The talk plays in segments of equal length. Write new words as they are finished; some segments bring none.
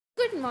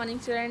Good morning,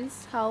 students.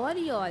 How are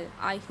you all?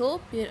 I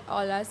hope you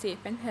all are safe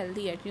and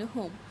healthy at your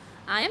home.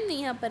 I am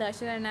Neha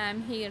Parashar and I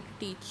am here to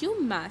teach you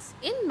maths.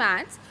 In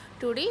maths,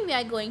 today we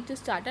are going to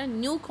start a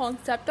new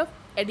concept of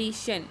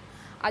addition.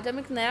 आज हम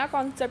एक नया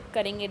concept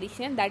करेंगे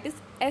addition, that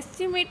is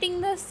estimating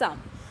the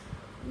sum.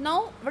 Now,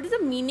 what is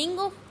the meaning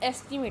of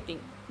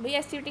estimating? भाई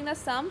estimating the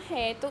sum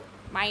है तो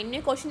mind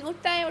में question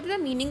उठता है, what is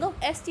the meaning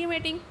of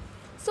estimating?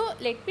 So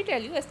let me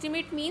tell you,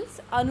 estimate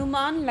means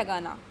अनुमान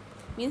लगाना.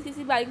 Means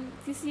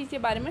किसी चीज़ के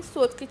बारे में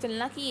सोच के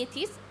चलना कि ये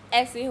चीज़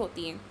ऐसे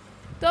होती है.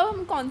 तो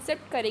हम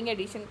कॉन्सेप्ट करेंगे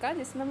एडिशन का,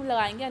 जिसमें हम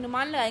लगाएंगे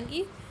अनुमान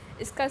लगाएंगे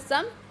इसका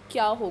सम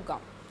क्या होगा,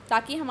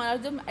 ताकि हमारा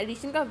जो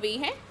एडिशन का वे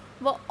है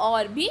वो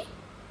और भी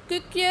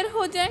क्लियर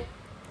हो जाए.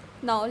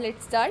 Now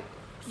let's start.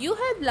 You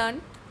have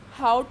learn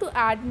how to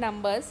add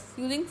numbers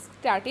using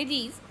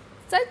strategies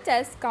such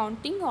as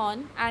counting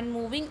on and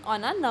moving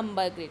on a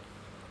number grid.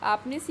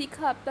 आपने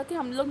सीखा अब तक कि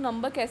हम लोग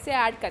नंबर कैसे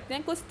ऐड करते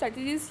हैं कुछ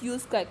स्ट्रेटजीज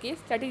यूज़ करके.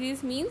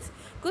 स्ट्रेटजीज मीन्स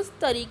कुछ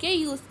तरीके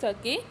यूज़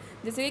करके,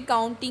 जैसे कि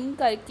काउंटिंग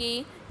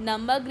करके,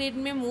 नंबर ग्रिड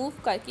में मूव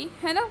करके,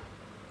 है ना.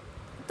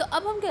 तो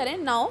अब हम कह रहे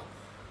हैं now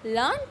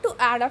learn to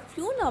add a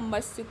few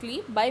numbers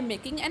quickly by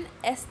making an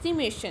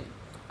estimation.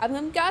 अब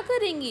हम क्या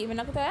करेंगे,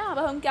 मैंने बताया अब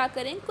हम क्या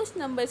करेंगे, कुछ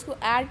नंबर्स को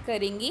ऐड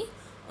करेंगे,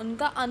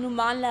 उनका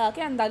अनुमान लगा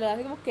के, अंदाज़ा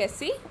लगा के वो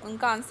कैसे,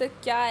 उनका आंसर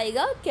क्या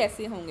आएगा,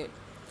 कैसे होंगे.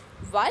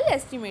 While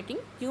estimating,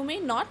 you may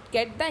not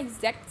get the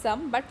exact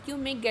sum, but you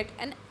may get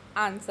an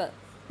answer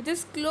which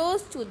is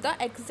close to the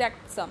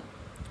exact sum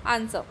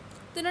answer.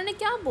 तो इन्होंने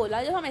क्या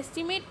बोला, जब हम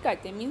एस्टिमेट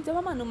करते हैं मीन्स जब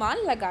हम अनुमान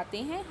लगाते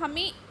हैं,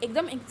 हमें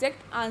एकदम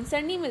एग्जैक्ट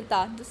आंसर नहीं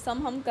मिलता. जो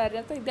सम हम कर रहे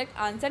हैं तो एग्जैक्ट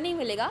आंसर नहीं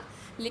मिलेगा,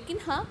 लेकिन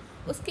हाँ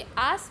उसके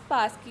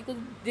आसपास की कुछ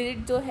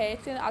डिजिट जो है,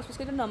 आसपास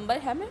के जो नंबर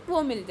है हमें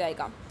वो मिल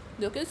जाएगा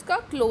जो कि उसका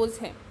क्लोज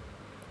है.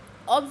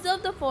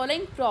 Observe the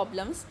following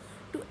problems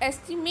to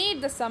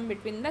estimate the some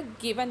between the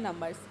given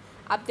numbers.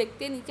 आप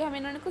देखते हैं नीचे हमें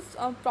इन्होंने कुछ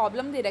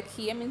प्रॉब्लम दे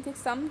रखी है, मीन्स एक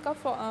सम का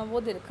वो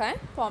दे रखा है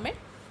फॉर्मेट.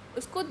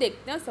 उसको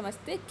देखते हैं और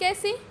समझते हैं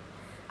कैसे.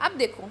 अब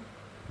देखो,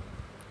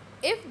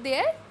 इफ़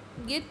देयर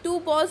ये 2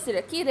 बॉल्स दे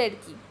रखी है रेड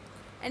की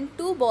एंड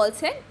 2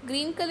 बॉल्स है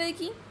ग्रीन कलर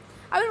की.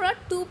 अब बोला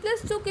 2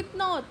 + 2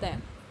 कितना होता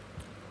है,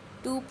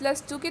 2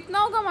 + 2 कितना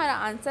होगा, हमारा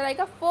आंसर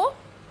आएगा 4,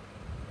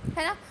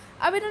 है ना.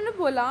 अब इन्होंने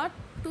बोला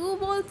 2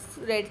 बॉल्स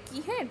रेड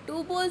की है,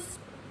 2 बॉल्स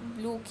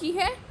ब्लू की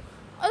है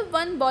और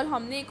 1 बॉल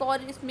हमने एक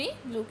और इसमें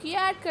ब्लू की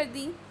ऐड कर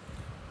दी,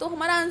 तो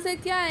हमारा आंसर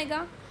क्या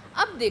आएगा.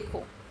 अब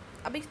देखो,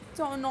 अब एक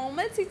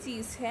नॉर्मल सी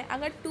चीज़ है,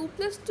 अगर 2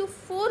 + 2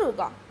 4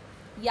 होगा,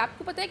 ये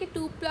आपको पता है कि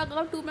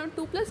अगर 2 में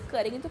 2 प्लस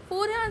करेंगे तो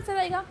 4 ही आंसर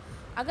आएगा.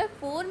 अगर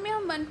 4 में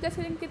हम 1 +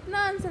 करेंगे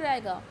कितना आंसर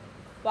आएगा,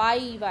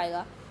 5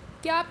 आएगा.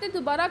 क्या आपने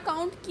दोबारा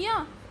काउंट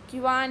किया कि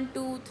 1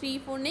 2 3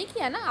 4 नहीं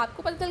किया ना,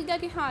 आपको पता चल गया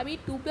कि हाँ अभी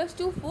 2 +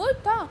 2 4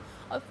 था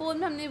और 4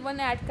 में हमने 1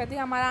 ऐड कर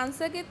दिया, हमारा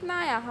आंसर कितना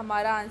आया,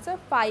 हमारा आंसर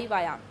 5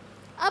 आया.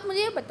 अब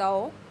मुझे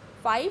बताओ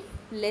 5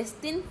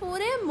 <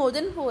 4 है, मोर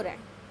देन 4 है,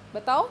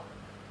 बताओ.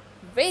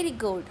 वेरी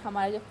गुड,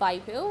 हमारा जो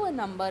 5 है वो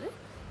नंबर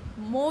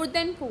मोर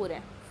देन 4 है.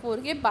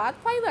 4 के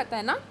बाद 5 आता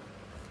है ना.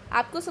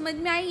 आपको समझ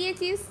में आई ये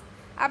चीज़.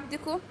 आप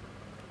देखो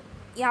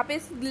यहाँ पे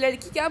इस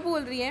लड़की क्या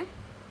बोल रही है.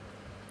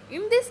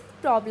 In this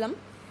problem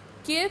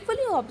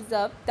carefully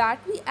observe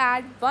that we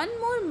add 1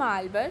 more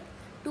marble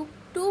to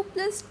 2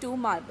 + 2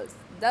 marbles.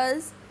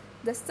 Thus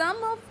the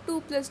sum of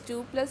 2 +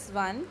 2 +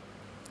 1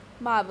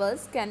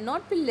 marbles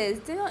cannot be less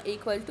than or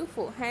equal to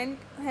 4.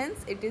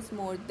 Hence it is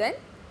more than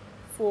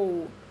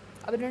 4.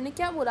 अब इन्होंने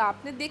क्या बोला,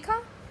 आपने देखा.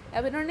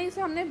 अब इन्होंने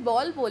इसे हमने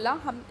बॉल बोला,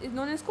 हम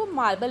इन्होंने इसको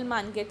मार्बल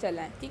मान के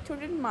चला है कि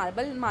छोटे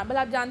मार्बल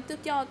आप जानते हो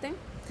क्या होते हैं.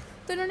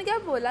 तो इन्होंने क्या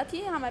बोला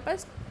कि हमारे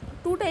पास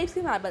 2 टाइप्स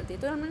की मार्बल थी,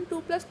 तो हमने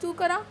 2 + 2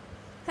 करा,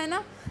 है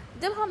ना.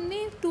 जब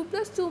हमने 2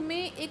 + 2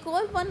 में एक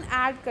और 1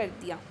 ऐड कर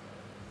दिया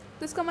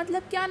तो इसका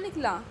मतलब क्या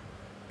निकला,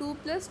 2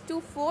 +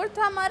 2 4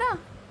 था हमारा.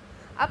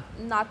 अब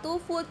ना तो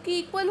 4 के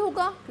इक्वल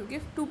होगा क्योंकि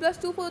 2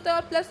 + 2 4 होता है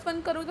और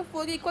 +1 करोगे तो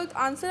 4 के इक्वल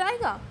आंसर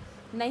आएगा,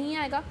 नहीं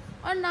आएगा.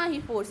 और ना ही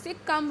 4 से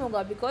कम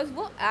होगा बिकॉज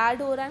वो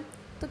ऐड हो रहा है.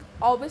 तो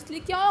ऑब्वियसली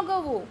क्या होगा,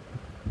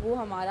 वो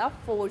हमारा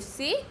 4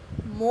 से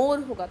मोर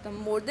होगा, तो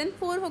मोर देन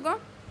 4 होगा.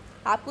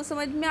 आपको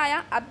समझ में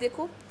आया. अब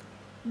देखो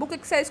बुक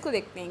एक्सरसाइज को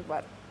देखते हैं एक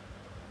बार.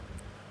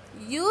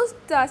 Use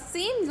the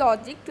same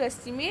logic to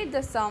estimate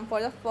the some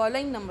for the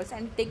following numbers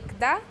and take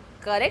the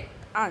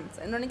correct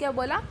answer. इन्होंने क्या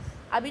बोला,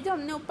 अभी जो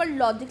हमने ऊपर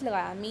लॉजिक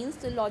लगाया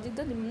मीन्स लॉजिक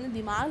जो हमने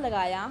दिमाग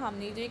लगाया,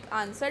 हमने जो एक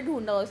आंसर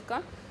ढूंढा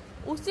उसका,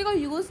 उसी को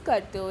यूज़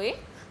करते हुए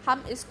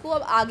हम इसको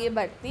अब आगे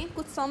बढ़ते हैं.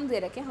 कुछ सम दे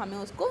रखे हमें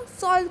उसको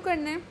सॉल्व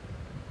करना है.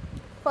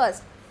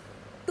 फर्स्ट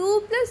 2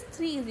 +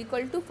 3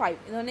 = 5.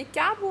 इन्होंने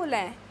क्या बोला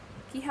है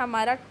कि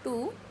हमारा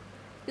 2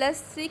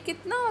 + 3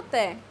 कितना होता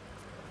है,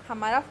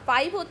 हमारा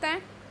 5 होता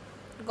है.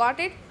 Got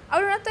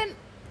it.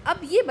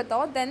 अब ये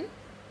बताओ देन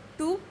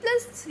 2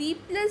 + 3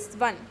 +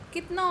 1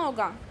 कितना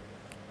होगा.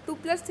 2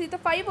 + 3 तो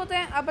 5 होता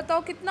है. अब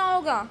बताओ कितना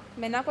होगा,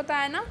 मैंने आपको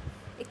बताया ना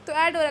एक तो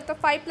ऐड हो रहा है, तो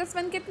 5 +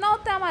 1 कितना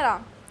होता है हमारा,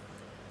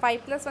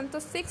 5 + 1 तो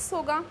 6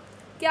 होगा.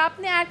 क्या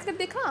आपने ऐड कर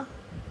देखा,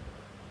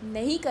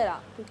 नहीं करा,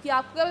 क्योंकि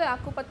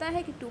आपको पता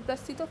है कि 2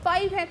 + 3 तो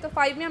 5 है, तो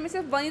 5 में हमें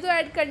सिर्फ 1 ही तो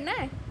ऐड करना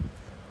है.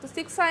 तो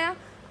 6 आया।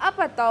 अब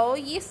बताओ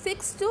ये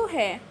 6 जो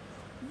है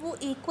वो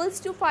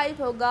इक्वल्स टू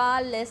 5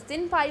 होगा, लेस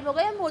देन 5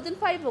 होगा या मोर देन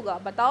 5 होगा,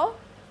 बताओ।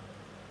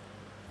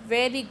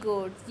 वेरी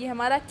गुड, ये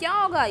हमारा क्या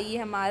होगा, ये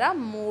हमारा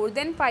मोर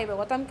देन 5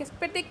 होगा। तो हम किस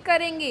पे टिक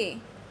करेंगे,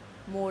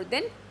 मोर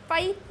देन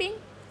 5 पे।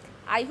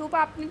 आई होप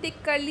आपने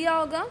टिक कर लिया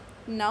होगा।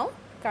 Now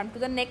come to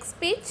the next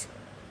page.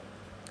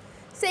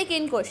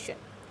 Second question,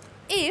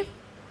 if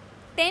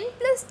 10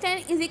 +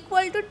 10 is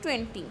equal to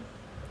 20।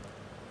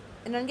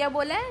 इन्होंने क्या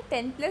बोला है,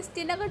 10 +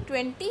 10 अगर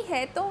 20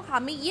 है तो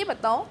हमें ये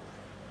बताओ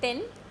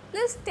 10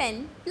 +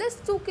 10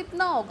 + 2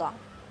 कितना होगा।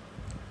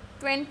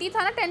 20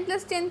 था ना 10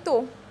 + 10,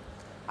 तो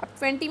अब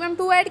 20 में हम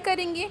 2 ऐड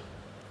करेंगे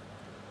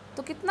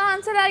तो कितना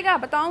आंसर आएगा,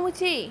 बताओ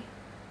मुझे।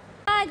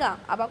 आएगा,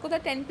 अब आपको तो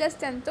 10 +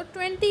 10 तो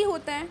 20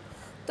 होता है,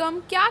 तो हम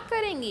क्या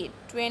करेंगे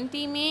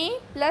 20 में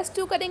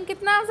 +2 करेंगे,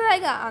 कितना आंसर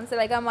आएगा, आंसर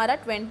आएगा हमारा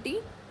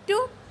 22।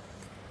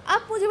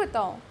 अब मुझे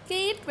बताओ कि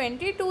ये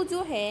 22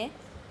 जो है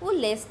वो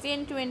लेस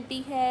देन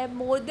 20 है,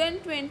 मोर देन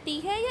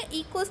 20 है या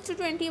इक्वल्स टू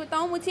 20,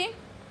 बताओ मुझे,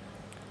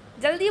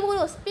 जल्दी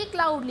बोलो, स्पीक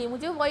लाउडली,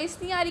 मुझे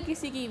वॉइस नहीं आ रही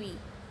किसी की भी।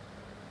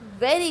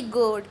 वेरी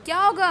गुड, क्या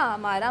होगा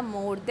हमारा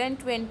मोर देन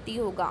 20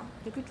 होगा,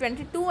 क्योंकि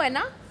 22 है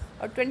ना,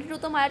 और 22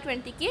 तो हमारा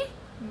 20 के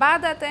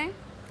बाद आता है।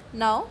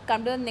 Now come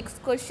to the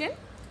next question,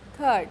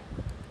 third,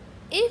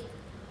 if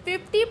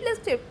 50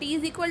 + 50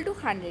 is equal to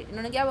 100।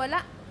 इन्होंने क्या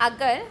बोला,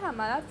 अगर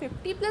हमारा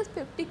 50 +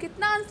 50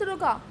 कितना आंसर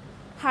होगा,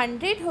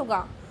 100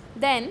 होगा,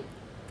 देन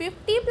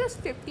 50 +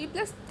 50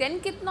 + 10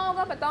 कितना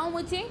होगा, बताओ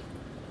मुझे,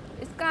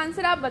 इसका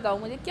आंसर आप बताओ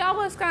मुझे, क्या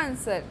होगा इसका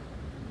आंसर।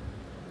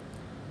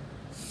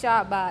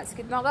 शाबाश,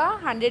 कितना होगा,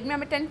 100 में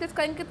हमें 10 प्लस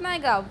करेंगे कितना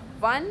आएगा,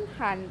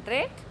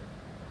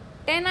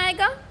 110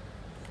 आएगा।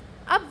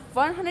 अब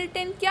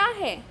 110 क्या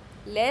है,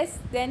 लेस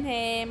देन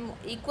है,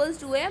 इक्वल्स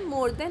टू है,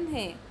 मोर देन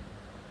है।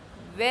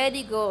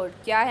 वेरी गुड,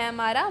 क्या है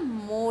हमारा,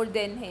 मोर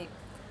देन है।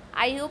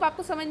 आई होप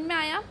आपको समझ में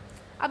आया।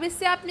 अब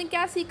इससे आपने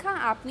क्या सीखा,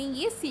 आपने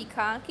ये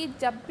सीखा कि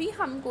जब भी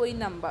हम कोई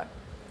नंबर,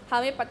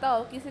 हमें पता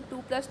हो कि इसे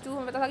 2 + 2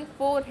 हमें पता था कि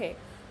 4 है,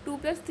 2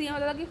 + 3 हमें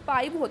पता था कि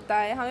 5 होता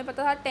है, हमें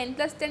पता था 10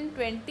 + 10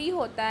 20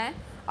 होता है,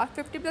 और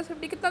 50 +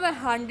 50 कितना होता है,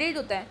 100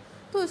 होता है।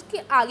 तो उसके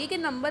आगे के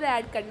नंबर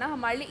ऐड करना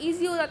हमारे लिए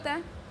ईजी हो जाता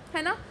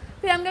है ना।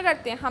 फिर हम क्या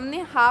करते हैं,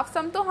 हमने हाफ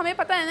सम तो हमें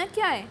पता है ना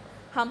क्या है,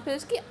 हम फिर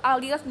उसके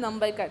आगे का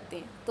नंबर करते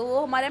हैं, तो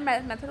वो हमारे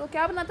मेथड को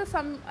क्या बनाता है,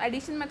 सम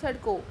एडिशन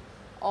मेथड को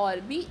और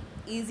भी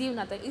ईजी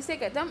बनाता है। इसे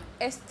कहते हैं हम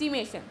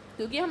एस्टिमेशन,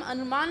 क्योंकि हम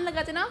अनुमान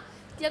लगाते ना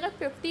कि अगर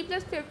 50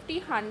 + 50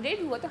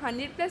 100 हुआ तो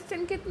 100 +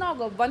 10 कितना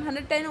होगा,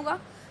 110 होगा।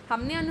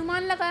 हमने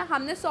अनुमान लगाया,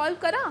 हमने सॉल्व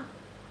करा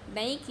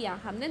नहीं किया,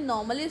 हमने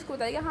नॉर्मली इसको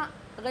बताया कि हाँ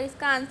अगर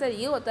इसका आंसर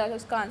ये होता है तो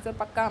इसका आंसर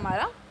पक्का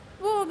हमारा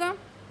वो होगा।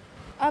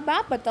 अब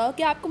आप बताओ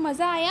कि आपको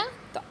मज़ा आया।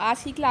 तो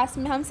आज की क्लास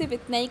में हम सिर्फ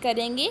इतना ही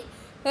करेंगे।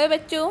 तो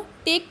बच्चों,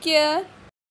 टेक केयर।